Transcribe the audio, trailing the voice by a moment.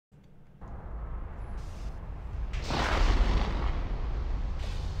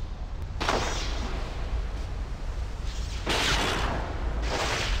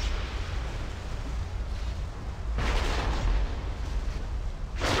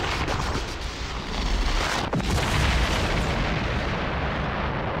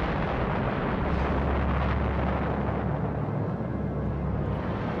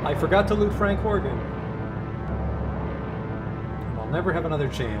I forgot to loot Frank Horgan. I'll never have another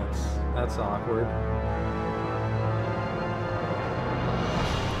chance. That's awkward.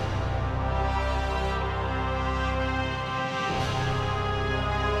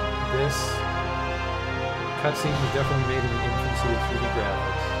 This cutscene was definitely made in the infancy of 3D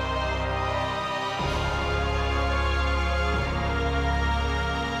graphics.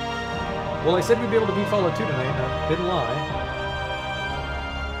 Well, I said we'd be able to beat Fallout 2 tonight, and I didn't lie.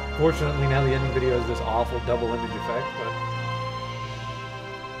 Fortunately, now the ending video has this awful double image effect, but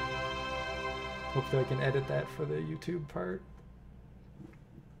hopefully I can edit that for the YouTube part.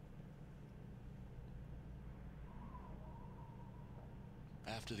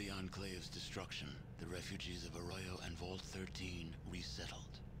 After the Enclave's destruction, the refugees of Arroyo and Vault 13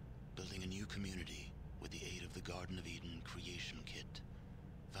 resettled, building a new community with the aid of the Garden of Eden Creation Kit.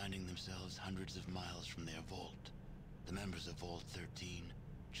 Finding themselves hundreds of miles from their vault, the members of Vault 13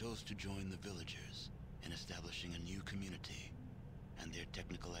 chose to join the villagers in establishing a new community, and their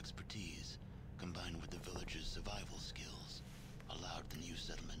technical expertise, combined with the villagers' survival skills, allowed the new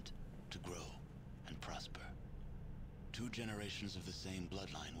settlement to grow and prosper. 2 generations of the same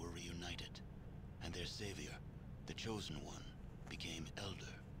bloodline were reunited, and their savior, the Chosen One, became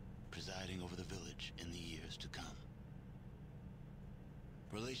Elder, presiding over the village in the years to come.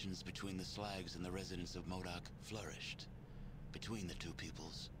 Relations between the Slags and the residents of MODOK flourished. Between the two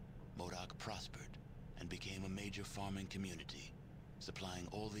peoples, MODOK prospered and became a major farming community, supplying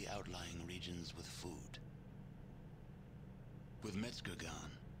all the outlying regions with food. With Metzger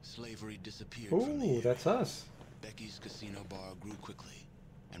gone, slavery disappeared from the area. That's us. Becky's casino bar grew quickly,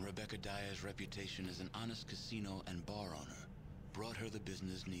 and Rebecca Dyer's reputation as an honest casino and bar owner brought her the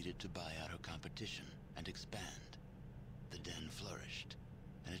business needed to buy out her competition and expand. The den flourished,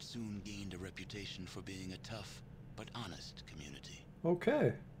 and it soon gained a reputation for being a tough but honest community.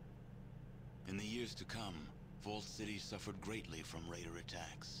 Okay. In the years to come, Vault City suffered greatly from raider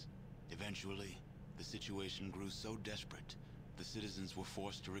attacks. Eventually, the situation grew so desperate, the citizens were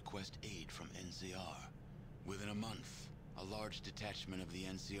forced to request aid from NCR. Within a month, a large detachment of the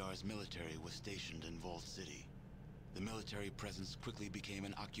NCR's military was stationed in Vault City. The military presence quickly became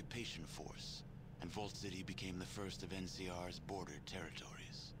an occupation force, and Vault City became the first of NCR's border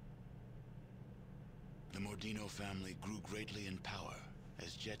territories. The Mordino family grew greatly in power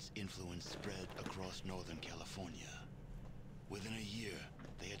as Jet's influence spread across Northern California. Within a year,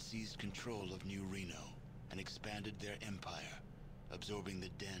 they had seized control of New Reno and expanded their empire, absorbing the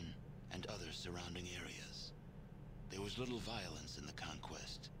Den and other surrounding areas. There was little violence in the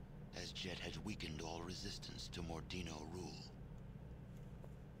conquest, as Jet had weakened all resistance to Mordino rule.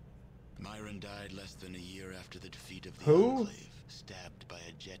 Myron died less than a year after the defeat of the Enclave, stabbed by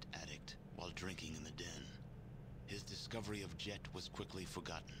a Jet addict while drinking in the Den. His discovery of Jet was quickly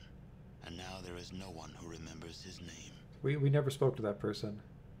forgotten, and now there is no one who remembers his name. We never spoke to that person.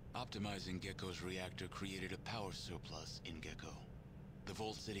 Optimizing Gecko's reactor created a power surplus in Gecko. The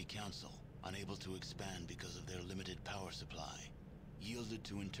Vault City Council, unable to expand because of their limited power supply, yielded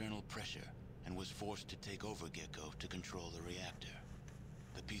to internal pressure and was forced to take over Gecko to control the reactor.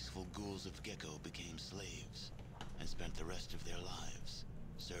 The peaceful ghouls of Gecko became slaves and spent the rest of their lives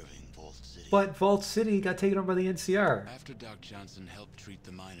serving Vault City. But Vault City got taken over by the NCR. After Doc Johnson helped treat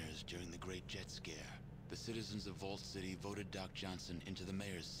the miners during the Great Jet Scare, the citizens of Vault City voted Doc Johnson into the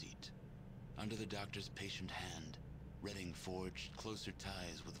mayor's seat. Under the doctor's patient hand, Redding forged closer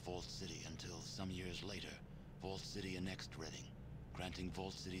ties with Vault City until some years later, Vault City annexed Redding, granting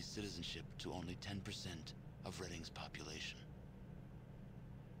Vault City's citizenship to only 10% of Redding's population.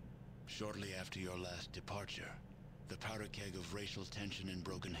 Shortly after your last departure, the powder keg of racial tension in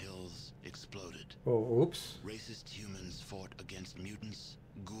Broken Hills exploded. Oh, oops. Racist humans fought against mutants,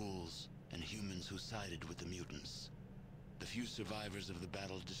 ghouls, and humans who sided with the mutants. The few survivors of the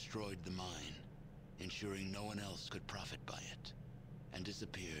battle destroyed the mine, ensuring no one else could profit by it, and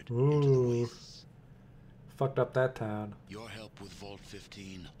disappeared into the wastes. Fucked up that town. Your help with Vault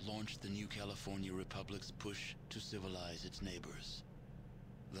 15 launched the New California Republic's push to civilize its neighbors.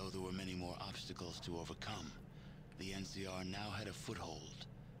 Though there were many more obstacles to overcome, the NCR now had a foothold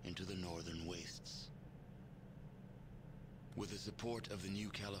into the northern wastes. With the support of the New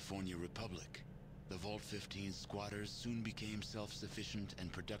California Republic, the Vault 15 squatters soon became self-sufficient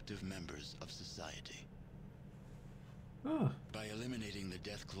and productive members of society. By eliminating the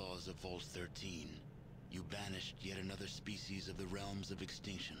death clause of Vault 13, you banished yet another species of the realms of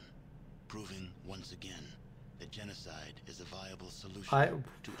extinction, proving once again that genocide is a viable solution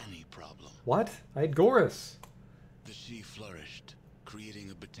to any problem. What? I had Gorus. The Shi flourished,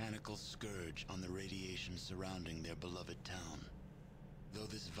 creating a botanical scourge on the radiation surrounding their beloved town. Though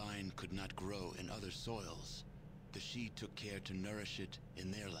this vine could not grow in other soils, the Shi took care to nourish it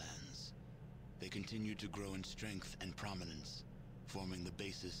in their lands. They continued to grow in strength and prominence, forming the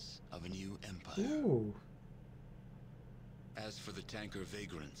basis of a new empire. Ooh. As for the tanker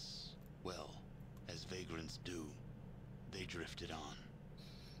vagrants, well, as vagrants do, they drifted on.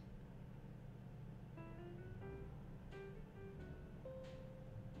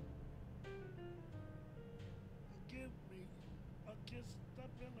 Give me a kiss to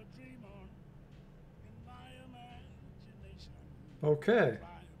build a dream on in my imagination. Okay. Private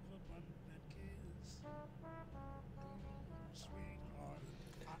one that kiss. Sweetheart,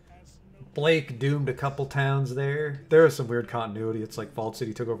 I ask no Blake doomed a couple towns there. There is some weird continuity. It's like Vault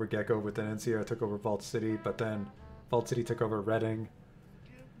City took over Gecko, but then NCR took over Vault City, but then Vault City took over Reading.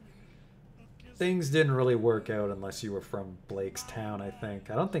 Things didn't really work out unless you were from Blake's town, I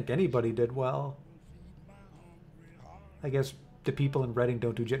think. I don't think anybody did well. I guess the people in Reading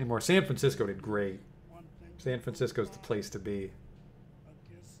don't do jet anymore. San Francisco did great. San Francisco's the place to be. a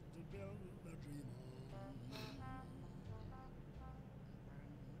kiss to build a dream on.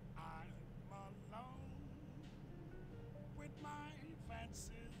 I'm alone with my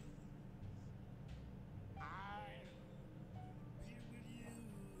fancies. I'll be with you.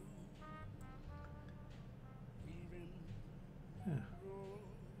 Even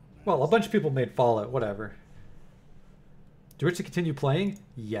Well, a bunch of people made Fallout, whatever. Do we have to continue playing?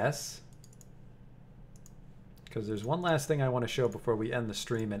 Yes. Because there's one last thing I want to show before we end the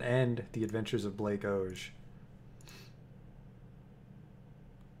stream and end the Adventures of Blake Oge.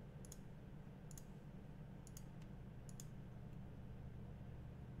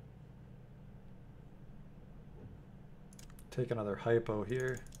 Take another hypo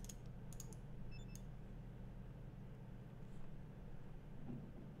here.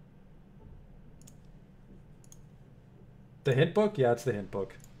 The hint book? Yeah, it's the hint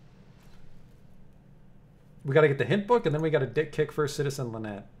book. We got to get the hint book, and then we got to dick kick First Citizen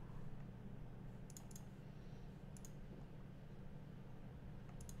Lynette.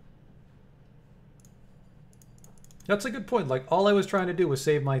 That's a good point. Like, all I was trying to do was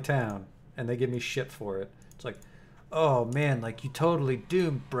save my town, and they give me shit for it. It's like, oh man, like, you totally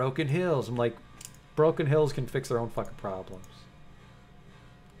doomed Broken Hills. I'm like, Broken Hills can fix their own fucking problems.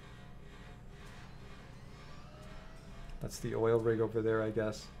 That's the oil rig over there, I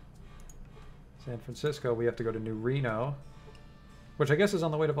guess. San Francisco, we have to go to New Reno, which I guess is on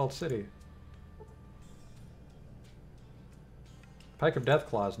the way to Vault City. Pike of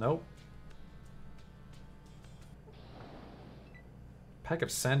Deathclaws, nope. Pike of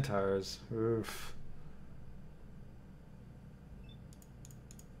Centaurs, oof.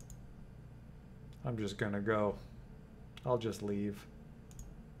 I'm just gonna go. I'll just leave.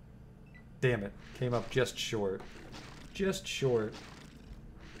 Damn it, came up just short. Just short.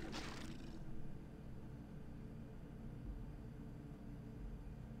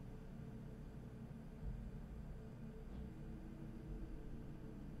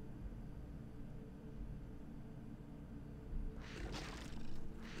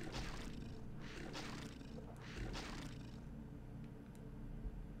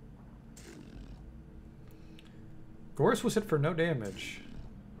 Gorse was hit for no damage.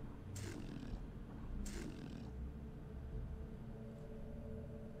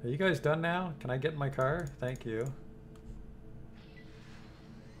 Are you guys done now? Can I get in my car? Thank you.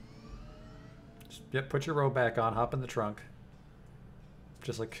 Just, yep, put your robe back on, hop in the trunk.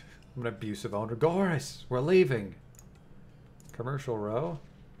 Just like I'm an abusive owner. Gorse, we're leaving. Commercial row.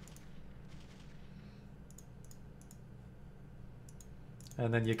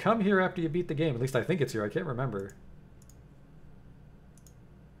 And then you come here after you beat the game. At least I think it's here. I can't remember.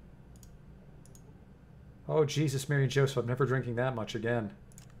 Oh, Jesus, Mary and Joseph. I'm never drinking that much again.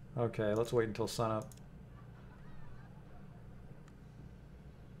 Okay, let's wait until sunup.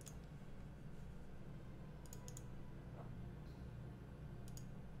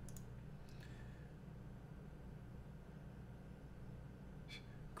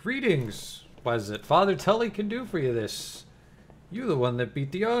 Greetings. What is it? Father Tully can do for you this. You the one that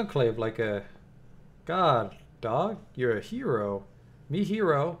beat the Enclave like a god, dog. You're a hero. Me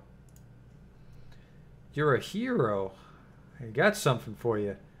hero. You're a hero. I got something for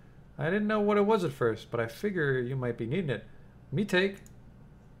you. I didn't know what it was at first, but I figure you might be needing it. Me take.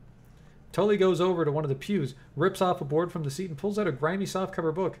 Tully goes over to one of the pews, rips off a board from the seat, and pulls out a grimy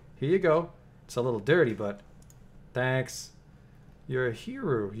softcover book. Here you go. It's a little dirty, but thanks. You're a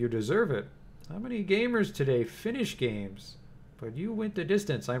hero. You deserve it. How many gamers today finish games? But you went the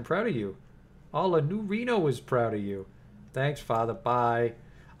distance. I'm proud of you. All of New Reno is proud of you. Thanks, Father. Bye.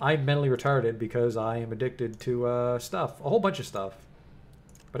 I'm mentally retarded because I am addicted to stuff. A whole bunch of stuff.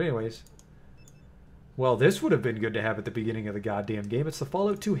 But anyways. Well, this would have been good to have at the beginning of the goddamn game. It's the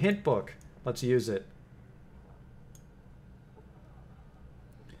Fallout 2 hint book. Let's use it.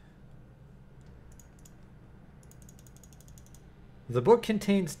 The book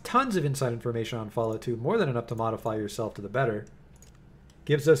contains tons of inside information on Fallout 2, more than enough to modify yourself to the better.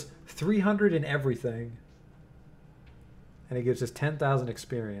 Gives us 300 in everything. And it gives us 10,000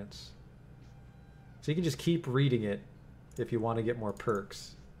 experience. So you can just keep reading it if you want to get more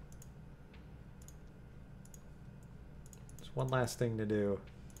perks. There's one last thing to do.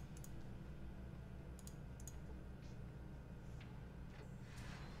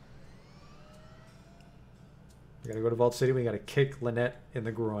 We gotta go to Vault City. We gotta kick Lynette in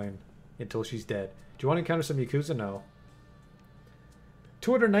the groin until she's dead. Do you want to encounter some Yakuza? No.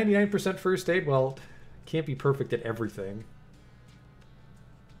 299% first aid? Well, can't be perfect at everything.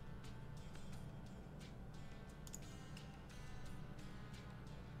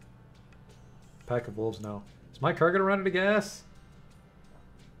 Pack of wolves? No. Is my car gonna run out of gas?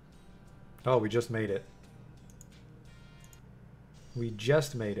 Oh, we just made it. We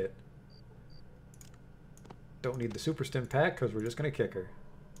just made it. Don't need the super stim pack because we're just going to kick her.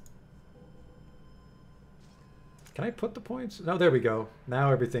 Can I put the points? No, there we go.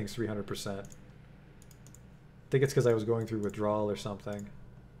 Now everything's 300%. I think it's because I was going through withdrawal or something.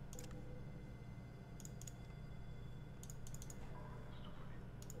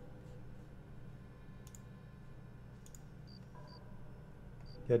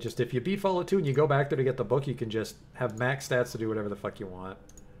 Yeah, just if you beat Fallout 2 and you go back there to get the book, you can just have max stats to do whatever the fuck you want.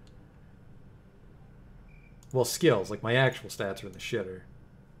 Well, skills. Like, my actual stats are in the shitter.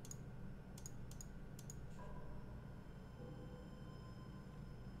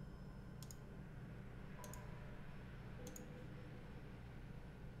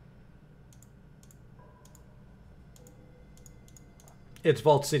 It's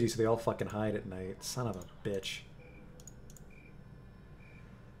Vault City, so they all fucking hide at night. Son of a bitch.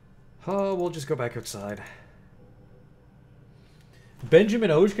 Oh, we'll just go back outside. Benjamin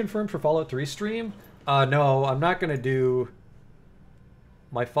Oge confirmed for Fallout 3 stream? No, I'm not going to do...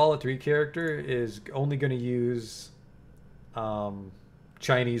 My Fallout 3 character is only going to use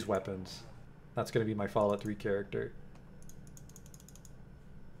Chinese weapons. That's going to be my Fallout 3 character.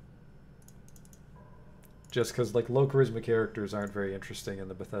 Just because, like, low charisma characters aren't very interesting in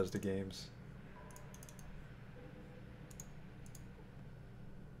the Bethesda games.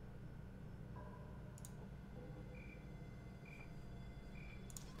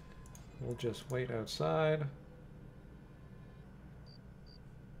 We'll just wait outside.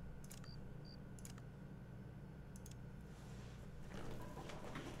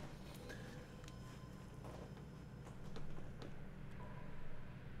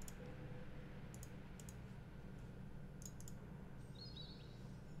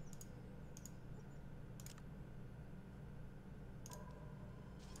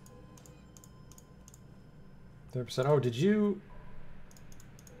 %. Oh, did you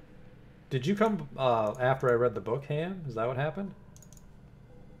come after I read the book, Ham? Is that what happened?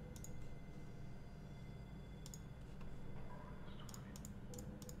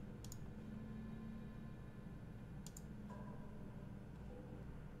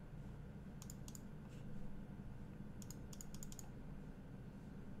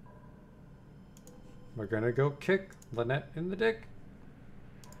 We're gonna go kick Lynette in the dick.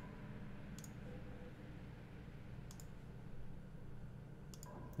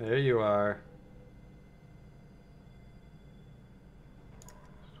 There you are.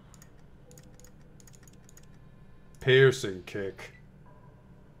 Piercing kick.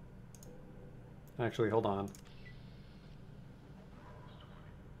 Actually, hold on.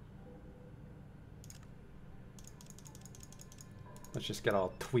 Let's just get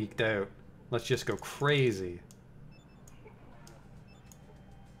all tweaked out. Let's just go crazy.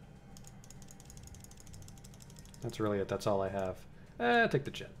 That's really it. That's all I have. Take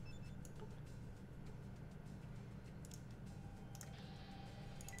the jet.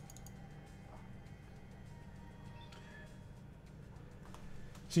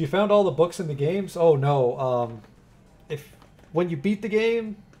 So you found all the books in the games? Oh no. When you beat the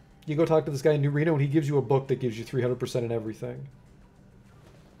game, you go talk to this guy in New Reno and he gives you a book that gives you 300% in everything.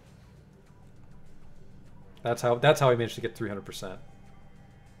 That's how I managed to get 300%.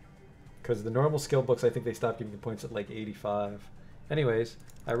 Because the normal skill books, I think they stopped giving you points at like 85. Anyways,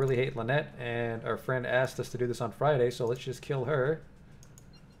 I really hate Lynette, and our friend asked us to do this on Friday, so let's just kill her.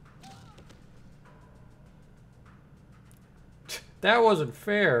 That wasn't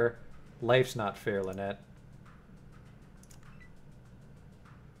fair. Life's not fair, Lynette.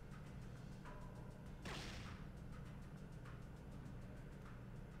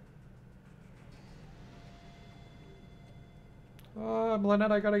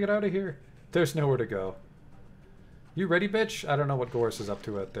 Lynette, I gotta get out of here. There's nowhere to go. You ready, bitch? I don't know what Goris is up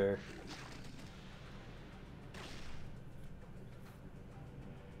to out there.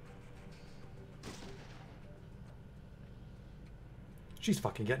 She's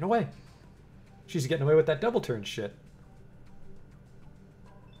fucking getting away. She's getting away with that double turn shit.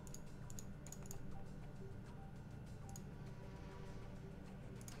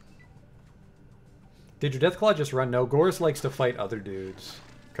 Did your Deathclaw just run? No, Goris likes to fight other dudes.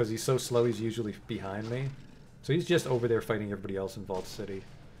 Because he's so slow, he's usually behind me. So he's just over there fighting everybody else in Vault City.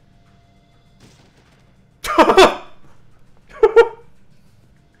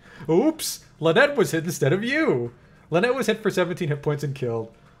 Oops! Lynette was hit instead of you! Lynette was hit for 17 hit points and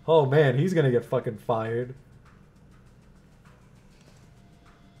killed. Oh man, he's gonna get fucking fired.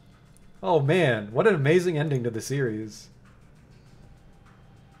 Oh man, what an amazing ending to the series.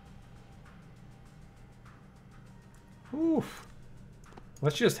 Oof.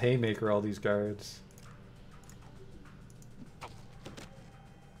 Let's just haymaker all these guards.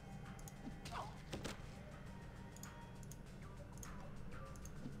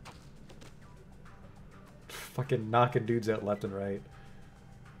 Fucking knocking dudes out left and right.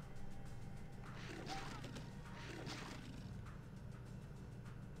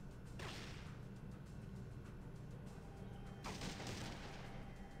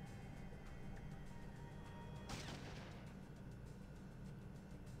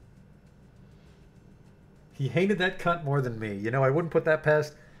 He hated that cunt more than me. You know, I wouldn't put that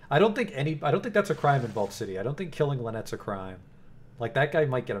past... I don't think that's a crime in Vault City. I don't think killing Lynette's a crime. Like, that guy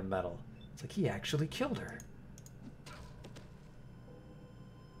might get a medal. It's like, he actually killed her.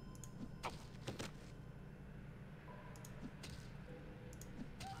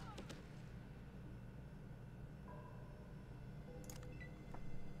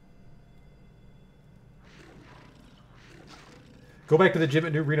 Go back to the gym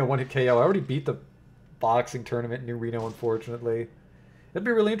at New Reno, one hit KO. I already beat the boxing tournament in New Reno, unfortunately. I'd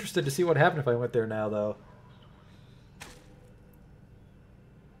be really interested to see what happened if I went there now, though.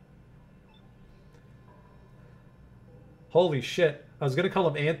 Holy shit. I was going to call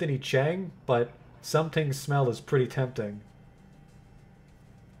him Anthony Chang, but something smell is pretty tempting.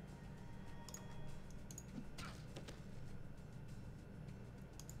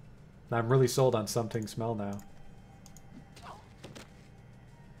 I'm really sold on something smell now.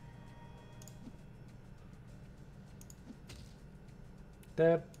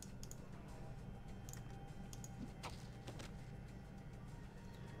 Dab.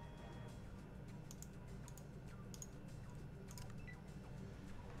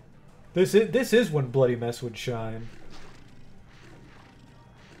 This is when Bloody Mess would shine.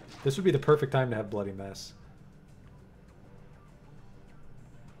 This would be the perfect time to have Bloody Mess.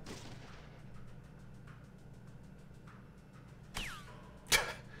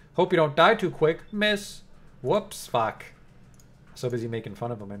 Hope you don't die too quick, miss. Whoops, fuck. So busy making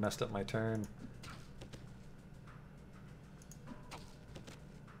fun of him, I messed up my turn.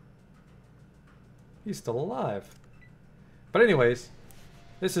 He's still alive. But anyways,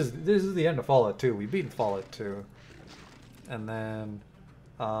 this is the end of Fallout 2. We beat Fallout 2. And then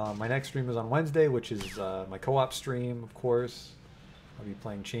my next stream is on Wednesday, which is my co-op stream, of course. I'll be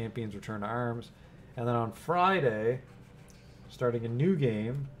playing Champions Return to Arms. And then on Friday, starting a new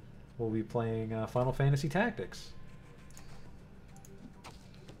game, we'll be playing Final Fantasy Tactics.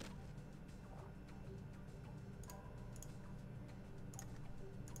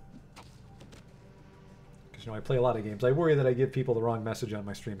 You know, I play a lot of games. I worry that I give people the wrong message on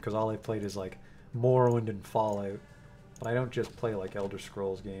my stream because all I've played is like Morrowind and Fallout. But I don't just play like Elder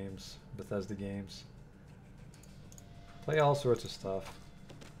Scrolls games, Bethesda games. Play all sorts of stuff.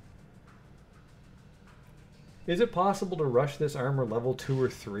 Is it possible to rush this armor level 2 or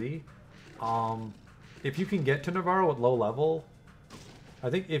 3? If you can get to Navarro at low level, I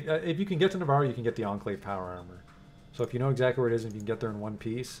think if you can get to Navarro, you can get the Enclave power armor. So if you know exactly where it is and you can get there in one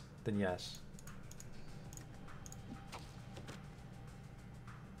piece, then yes.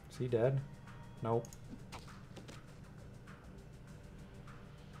 Is he dead? Nope.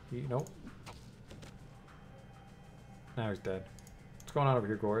 Nope. Now he's dead. What's going on over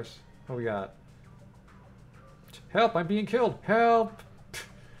here, Goris? What we got? Help! I'm being killed! Help!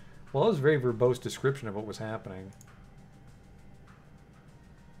 Well, that was a very verbose description of what was happening.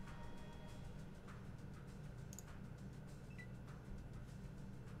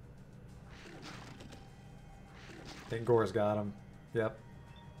 I think Goris got him. Yep.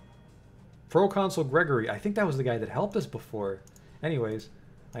 Proconsul Gregory. I think that was the guy that helped us before. Anyways,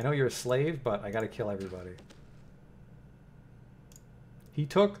 I know you're a slave, but I gotta kill everybody. He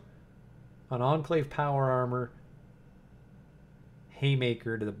took an Enclave power armor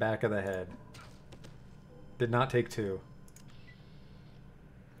haymaker to the back of the head. Did not take two.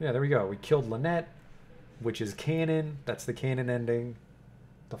 Yeah, there we go. We killed Lynette, which is canon. That's the canon ending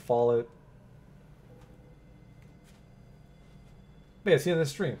to Fallout. But yeah, it's the end of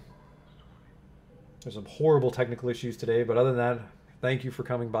the stream. There's some horrible technical issues today, but other than that, thank you for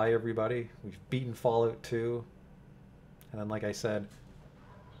coming by, everybody. We've beaten Fallout 2. And then, like I said,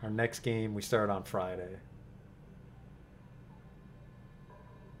 our next game, we start on Friday.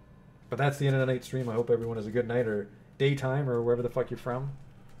 But that's the end of the night stream. I hope everyone has a good night or daytime or wherever the fuck you're from.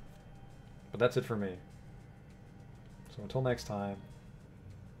 But that's it for me. So until next time,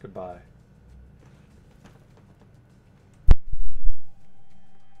 goodbye.